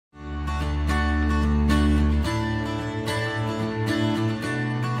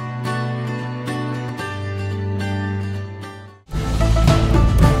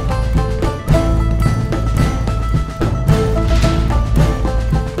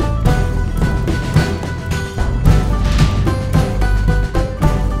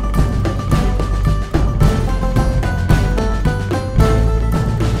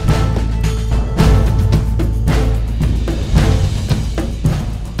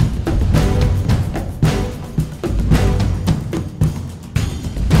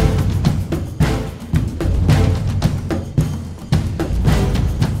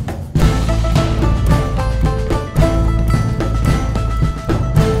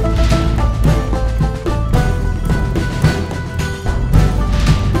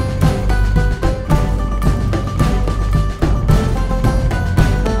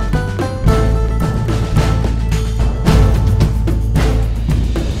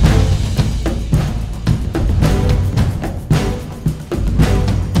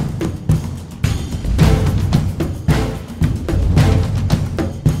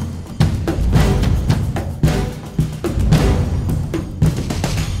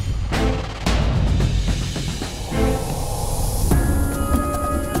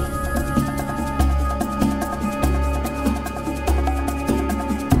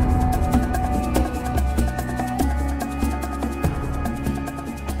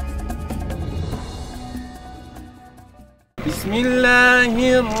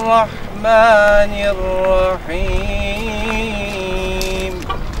Bismillahirrahmanirrahim.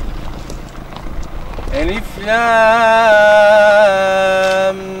 Elif lam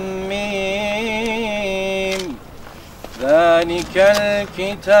mim. Zalikel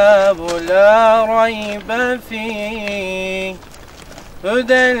kitabu la raybe fih.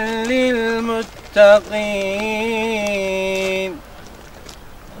 Huden lil muttaqin.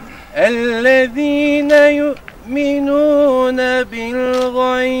 Ellezine يؤمنون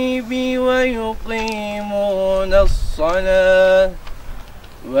بالغيب ويقيمون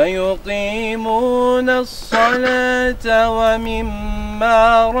الصلاة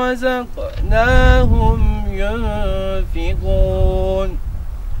ومما رزقناهم ينفقون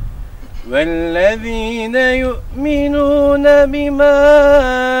والذين يؤمنون بما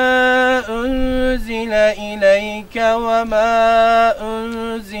أنزل إليك وما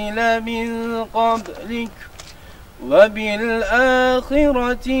أنزل من قبلك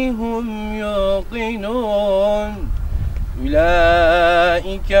وبالآخرة هم يوقنون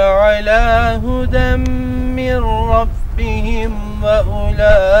أولئك على هدى من ربهم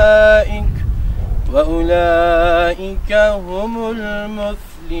وأولئك هم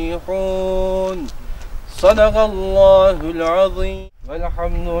المفلحون صدق الله العظيم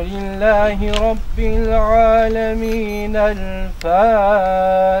والحمد لله رب العالمين.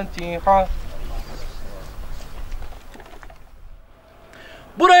 الفاتحة.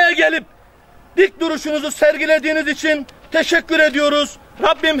 Buraya gelip dik duruşunuzu sergilediğiniz için teşekkür ediyoruz.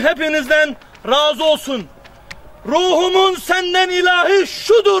 Rabbim hepinizden razı olsun. Ruhumun senden ilahi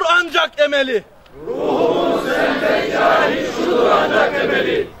şudur ancak emeli. Ruhumun senden ilahi şudur ancak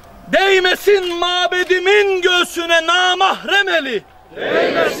emeli. Değmesin mabedimin göğsüne namahrem eli.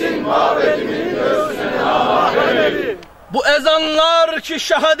 Değmesin mabedimin göğsüne namahrem eli. Bu ezanlar ki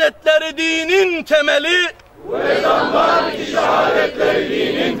şehadetleri dinin temeli. Bu ezanlar ki şehadetleri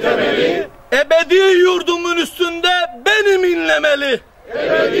dinin temeli. Ebedi yurdumun üstünde benim inlemeli.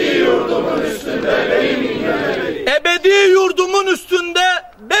 Ebedi yurdumun üstünde benim inlemeli. Ebedi yurdumun üstünde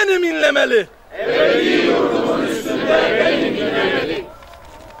benim inlemeli. Ebedi yurdumun üstünde benim inlemeli.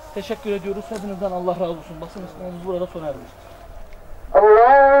 Teşekkür ediyoruz. Hepinizden Allah razı olsun. Basın ıslıklamamız burada sona ermiştir.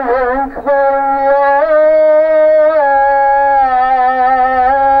 Allahu Ekber.